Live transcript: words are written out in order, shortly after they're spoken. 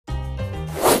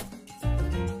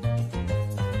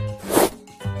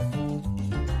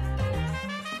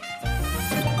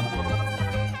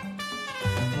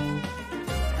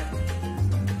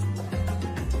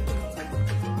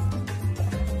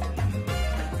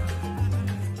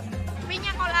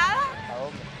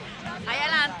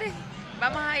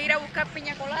Vamos a ir a buscar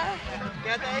piña colada.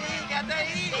 Quédate ahí, quédate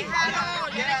ahí. Déjalo,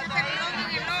 ya le echaste el ron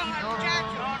en el ojo al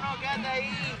muchacho. No, quédate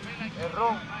ahí. El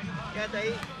ron. Quédate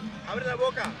ahí. Abre la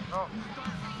boca. No.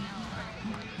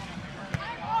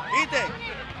 ¿Viste?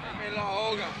 Me lo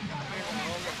ahoga.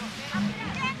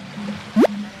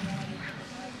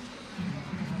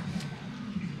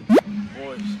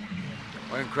 Boys,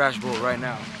 we're in Crash Boat right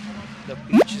now. The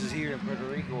beaches here in Puerto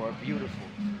Rico are beautiful.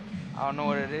 I don't know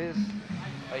what it is,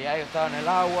 but yeah, yo estaba en el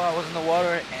agua, I was in the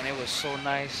water, and it was so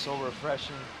nice, so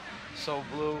refreshing, so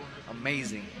blue,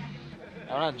 amazing.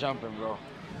 I'm not jumping, bro.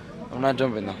 I'm not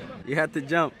jumping though. You have to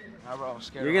jump. Nah, bro, I'm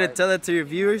scared. You're gonna tell that to your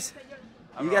viewers?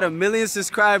 You got 1 million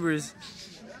subscribers,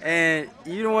 and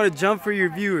you don't want to jump for your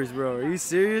viewers, bro. Are you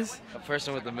serious? A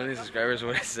person with 1 million subscribers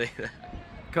would say that.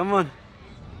 Come on.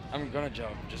 I'm gonna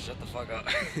jump. Just shut the fuck up.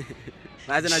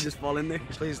 Imagine I just fall in there.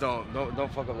 Please don't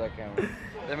fuck up that camera.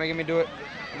 They're making me do it.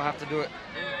 I'm gonna have to do it.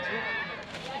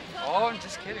 Oh, I'm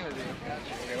just kidding with you.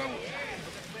 Okay, vamos.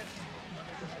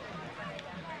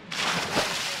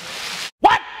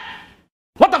 What?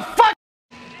 What the fuck?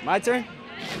 My turn? I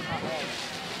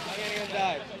can't even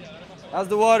dive. How's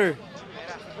the water?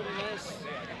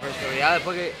 First, ya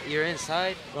después que you're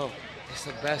inside, bro, it's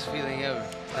the best feeling ever.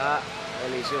 Está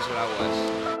delicioso el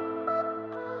agua.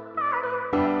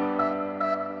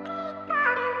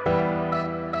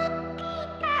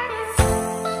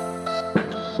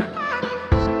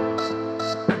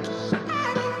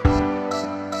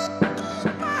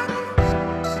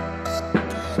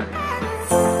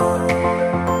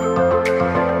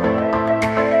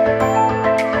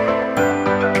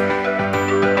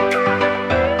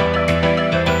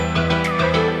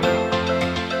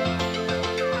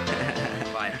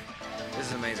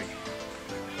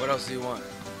 What else do you want?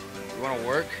 You want to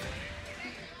work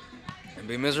and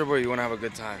be miserable, or you want to have a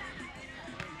good time?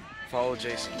 Follow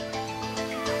Jason.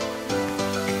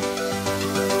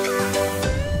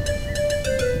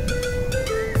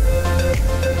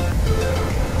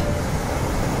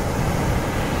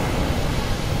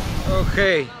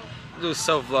 Okay, do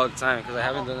self-vlog time because I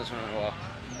haven't done this one in a while.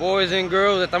 Boys and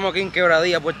girls, estamos aquí en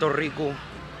Quebradilla, Puerto Rico.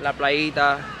 La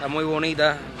playita está muy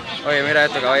bonita. Oye, mira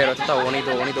esto, caballero, esto está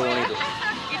bonito, bonito, bonito.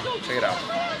 Check it out.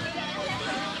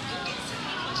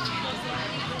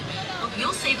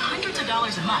 You'll save hundreds of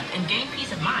dollars a month and gain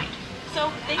peace of mind.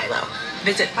 So, thank you.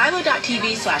 Visit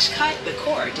philo.tv/cut the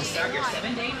cord to start your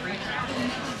 7-day free trial.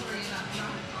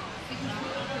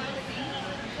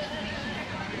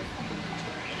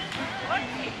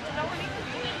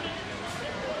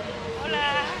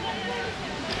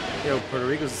 Yo, Puerto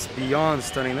Rico's beyond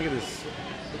stunning. Look at this.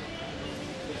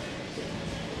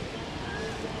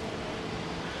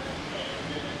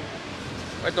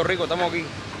 Puerto Rico, estamos aquí.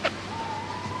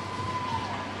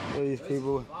 Look at these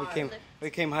people. We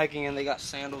came hiking and they got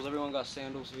sandals. Everyone got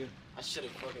sandals here. I should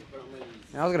have fucking put them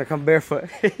in. I was gonna come barefoot.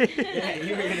 Yeah,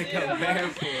 you were gonna come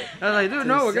barefoot. I was like, dude,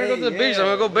 no, we're gonna go to the beach. I'm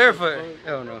gonna go barefoot.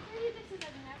 Hell no.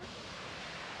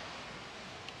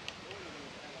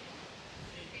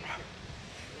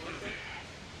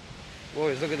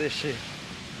 Boys, look at this shit.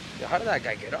 Yo, how did that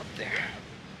guy get up there?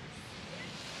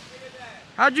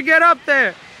 How'd you get up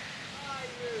there?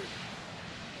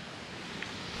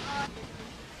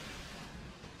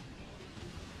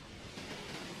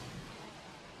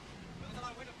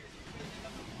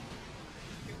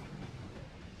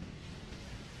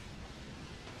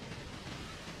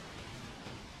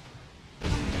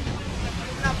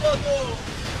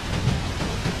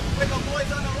 With the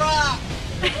boys on the rock.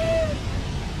 We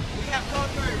have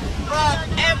conquered Rock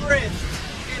Everest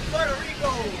in Puerto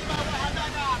Rico.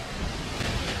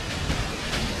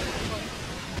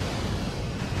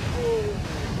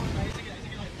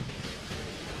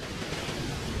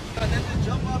 And then just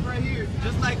jump off right here,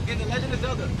 just like in the Legend of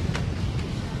Zelda.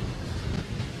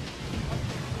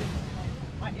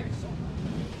 My hair is so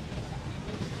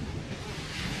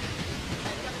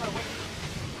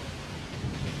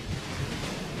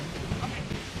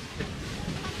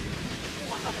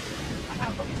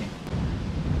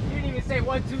You didn't even say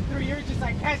 1, 2, 3. You're just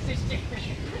like, catch this shit.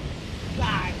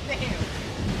 God damn.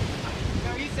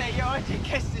 No, he said, yo, I just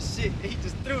catch this shit. And he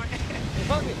just threw it.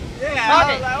 Fuck it. Yeah.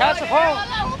 Fuck it. Catch the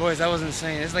phone. Boys, that was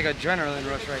insane. It's like adrenaline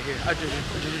rush right here.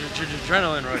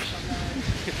 Adrenaline rush.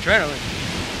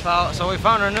 Adrenaline. So we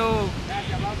found our new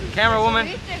camera woman.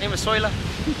 Name is Zoila.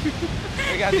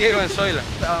 We got Diego and Zoila.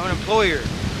 I'm an employer.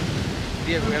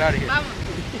 Diego, get out of here.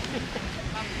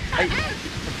 Hey.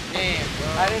 Damn, bro.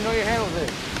 I didn't know your hand was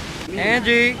there.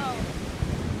 Angie.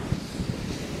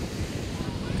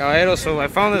 Caballero, so I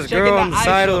found this girl on the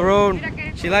side of the road.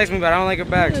 She likes me, but I don't like her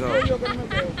back, so.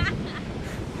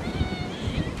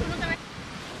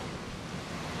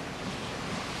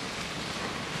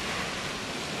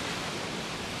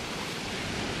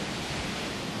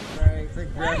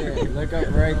 right there. Look up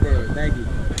right there. Thank you.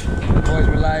 Boys,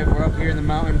 we're live. We're up here in the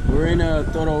mountain. We're in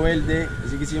Toro Verde.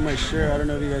 As you can see on my shirt, I don't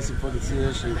know if you guys can fucking see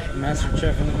this shit. Master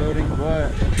Chef in the building.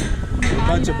 But we're a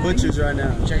bunch of butchers right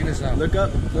now. Check this out. Look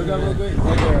up real quick.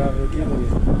 Look there, keep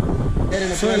looking.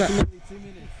 In approximately 2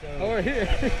 minutes. So. Over here.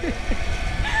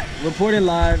 Reporting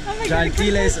live. Oh my John God,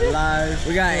 Tiles live.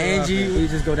 We got Angie. Will you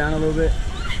just go down a little bit?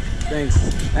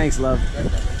 Thanks, love.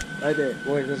 Right there.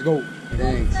 Boys, let's go.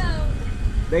 Thanks.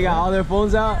 They got all their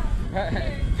phones out?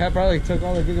 Pat probably took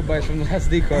all the gigabytes from the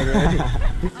SD card already.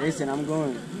 Jason, I'm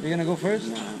going. You gonna go first?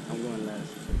 Nah, I'm going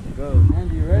last. Go.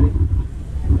 Angie, you ready?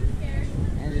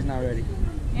 Angie's not ready.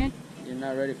 And You're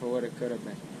not ready for what it could have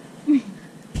been.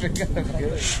 that's not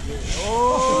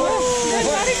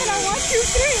even a 1, 2,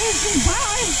 3. It's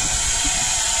goodbye.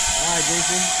 Alright,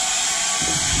 Jason.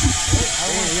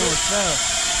 Damn, you almost fell.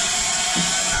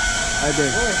 Right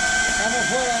there.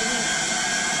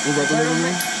 Move up a little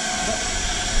more.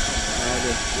 Right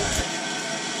there.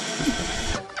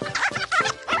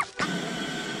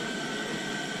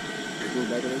 Move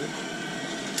back a little bit.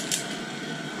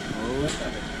 Oh.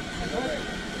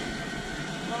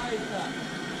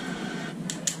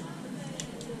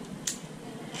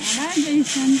 Alright,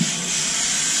 Jason.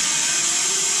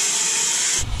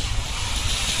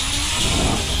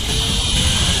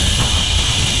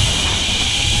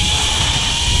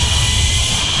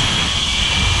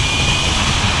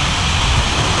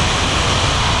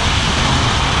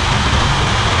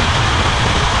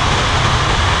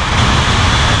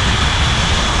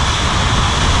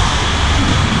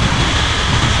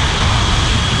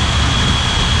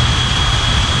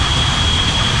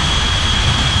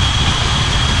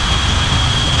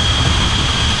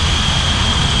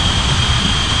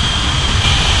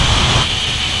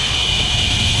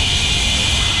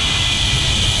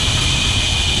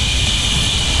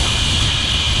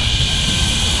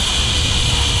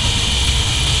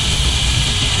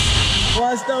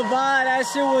 What's the vibe? That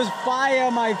shit was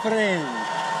fire, my friend.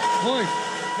 Boys,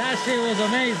 that shit was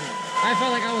amazing. I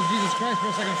felt like I was Jesus Christ for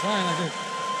a second flying like this.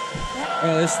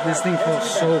 Bro, this thing felt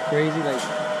so crazy. Like,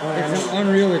 it's an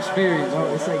unreal experience.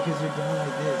 Bro, it's like because you're down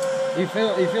like this. You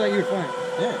feel like you're flying.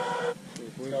 Yeah.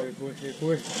 Here,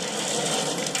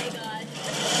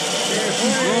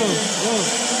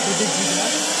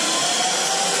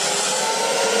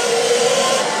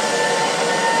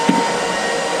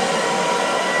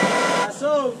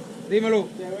 So, dímelo.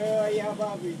 te veo allá,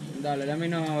 papi. Dale, let me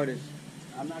know how it is.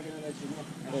 I'm not gonna let you know.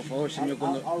 Por favor, señor,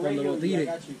 cuando lo tire,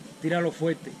 tíralo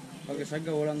fuerte para que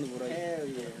salga volando por ahí. Hell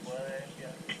yeah.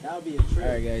 That would be a trip.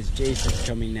 Alright, guys, Jason's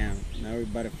coming now. Now we're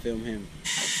about to film him.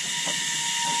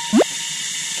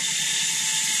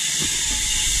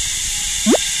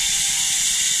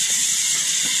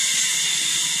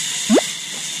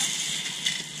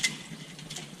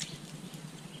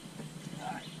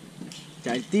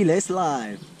 Tiles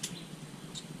live.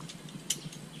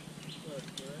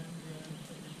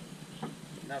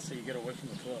 That's how you get away from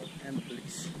the club and the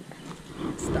police.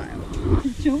 Style.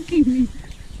 You're joking me.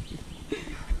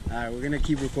 Alright, we're gonna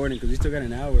keep recording because we still got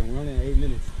an hour and we're only at 8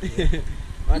 minutes.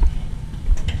 What?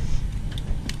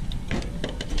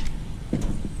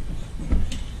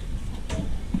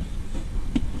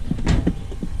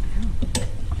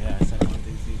 Yeah, I said one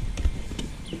thing.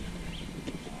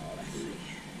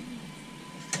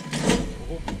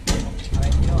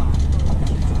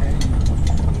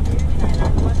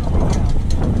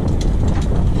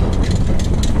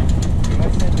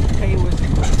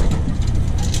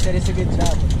 Said it's a good job,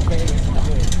 but the pay isn't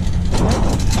good.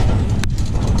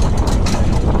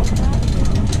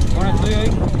 ¿Con el tuyo ahí?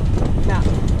 Nah.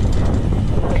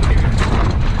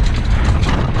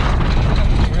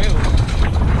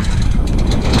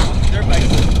 Dirt bike.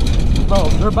 Bro,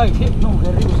 dirt bike hit. No,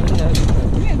 qué rico sería eso.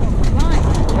 You're gonna go flying.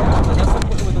 Yeah, but that's the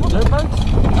point with the dirt bikes.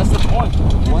 That's the point.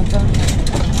 One time,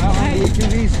 I had the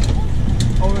ATVs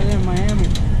over there in Miami.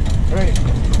 Right.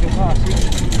 Yo estaba así.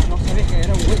 No sabía que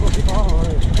era un hueco así para abajo.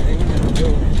 Right.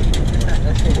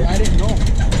 I didn't know.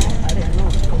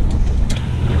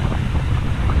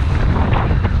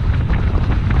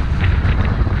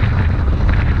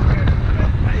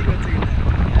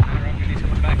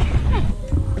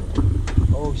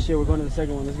 Oh shit, we're going to the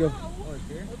second one. Let's go.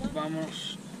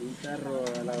 Vamos. Un carro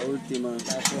a la última.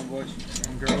 That's one, boys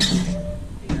and girls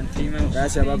and females.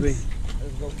 Gracias, papi.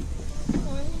 Let's go.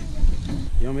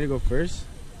 You want me to go first?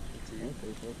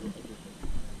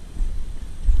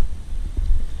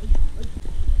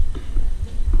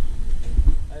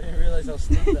 I didn't realize how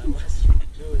steep that was.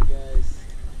 Do it, guys.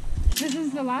 This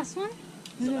is the last one?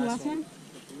 This is the last one?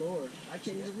 The floor. I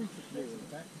can't even reach the floor.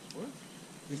 What?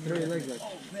 Just throw your legs like.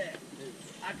 Oh, man.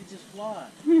 I could just fly.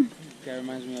 That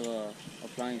reminds me of a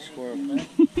flying squirrel. This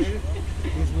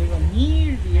will go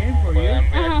near the end for you.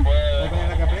 Open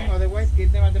like a plane, otherwise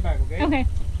get them at the back, okay? Okay.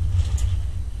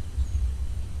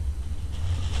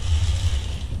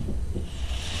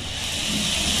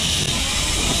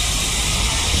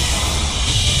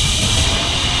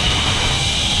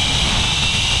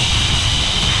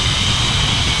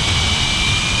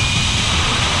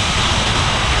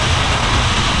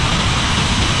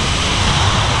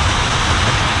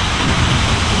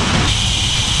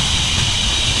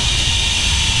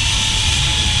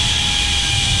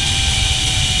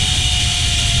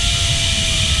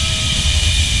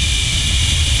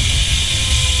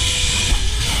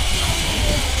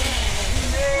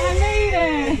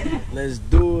 Let's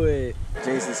do it.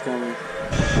 Jason's coming.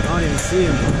 I don't even see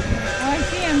him. Oh, I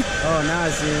see him. Oh, now I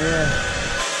see him, yeah.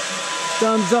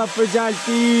 Thumbs up for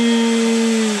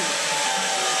Jalti.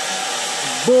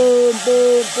 Boom,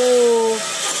 boom, boom.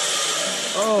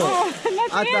 Oh,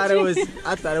 that's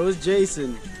I thought it was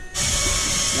Jason.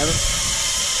 Never.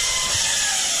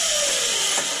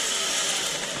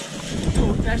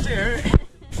 That shit hurt.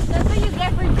 That's what you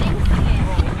get for jinxing it.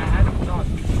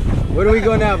 Where do we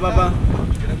go now, Papa?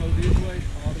 Gonna go this way,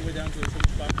 all the way down to the same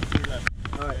spot to the left.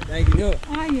 All right, thank you.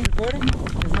 Ah, yeah. Recording?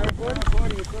 It's not recording?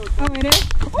 Oh, it is?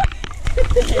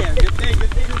 Damn, good thing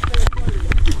it's still recording.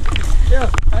 Yo,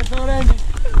 I told Angie.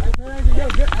 Yo,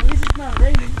 good. At least it's not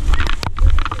raining.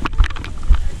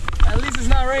 At least it's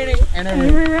not raining. And it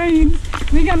rained. It rains.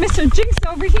 We got Mr. Jinx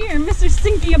over here and Mr.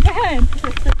 Stinky up ahead.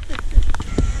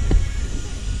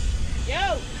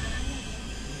 Yo!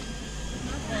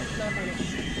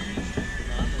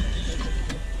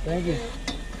 Thank you.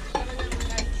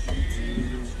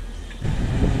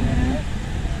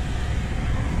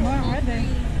 What are they?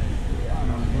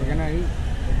 We're gonna eat.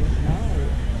 Now,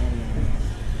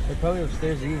 they're probably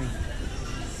upstairs eating.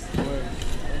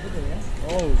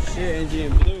 Oh shit, Angie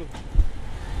and Blue.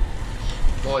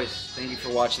 Boys, thank you for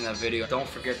watching that video. Don't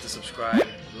forget to subscribe,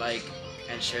 like,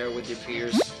 and share with your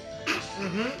peers.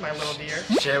 My little dear.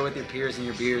 Share with your peers and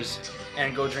your beers,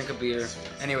 and go drink a beer.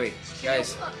 Anyway,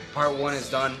 guys, part 1 is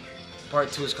done.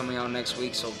 Part 2 is coming out next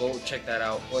week, so go check that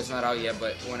out. Well, it's not out yet,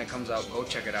 but when it comes out, go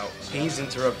check it out. He's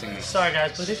interrupting me. Sorry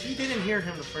guys, but if you didn't hear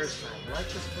him the first time, like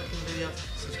this fucking video,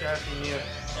 subscribe if you're new,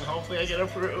 and hopefully I get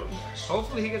approved.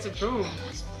 Hopefully he gets approved.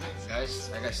 Guys,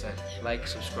 like I said, like,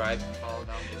 subscribe, follow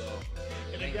down below.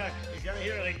 And you gotta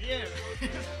hear it again.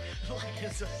 Like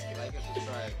and subscribe. Like and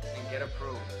subscribe, and get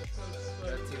approved.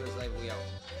 Red Tigers Live, we out.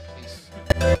 Peace.